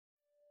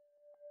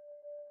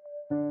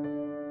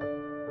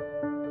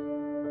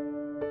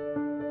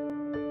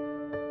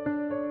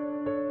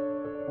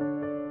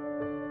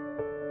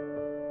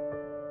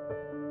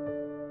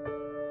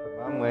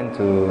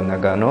to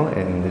Nagano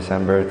in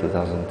December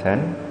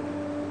 2010.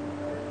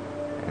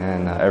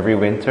 And every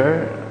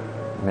winter,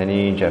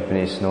 many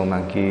Japanese snow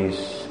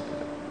monkeys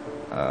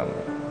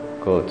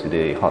go to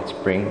the hot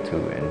spring to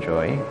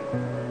enjoy.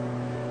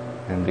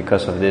 And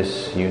because of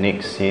this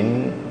unique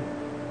scene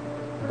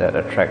that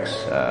attracts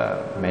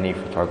many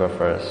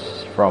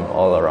photographers from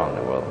all around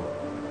the world.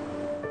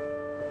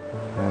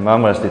 My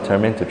mom was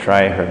determined to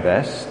try her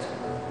best,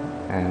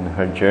 and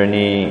her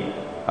journey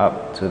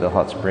up to the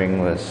hot spring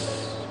was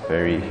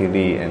very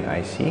hilly and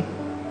icy.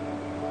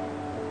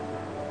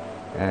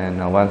 And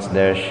once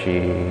there,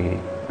 she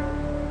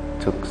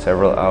took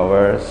several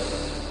hours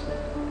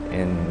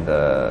in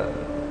the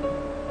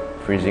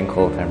freezing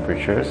cold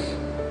temperatures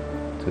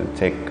to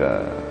take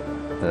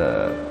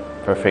the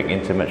perfect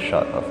intimate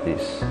shot of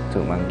these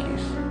two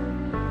monkeys.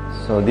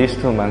 So these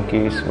two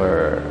monkeys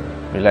were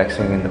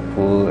relaxing in the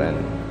pool and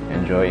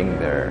enjoying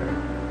their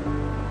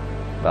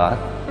bath,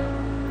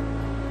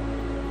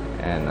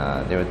 and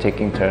they were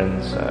taking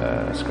turns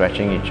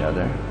scratching each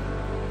other.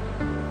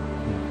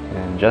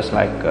 And just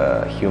like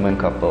a human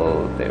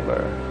couple, their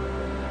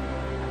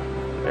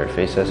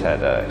faces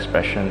had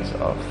expressions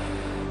of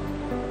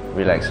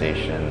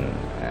relaxation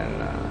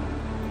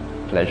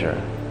and pleasure,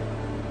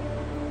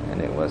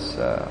 and it was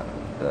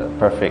the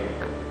perfect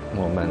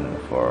moment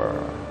for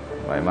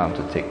my mom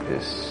to take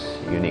this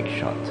unique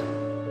shot.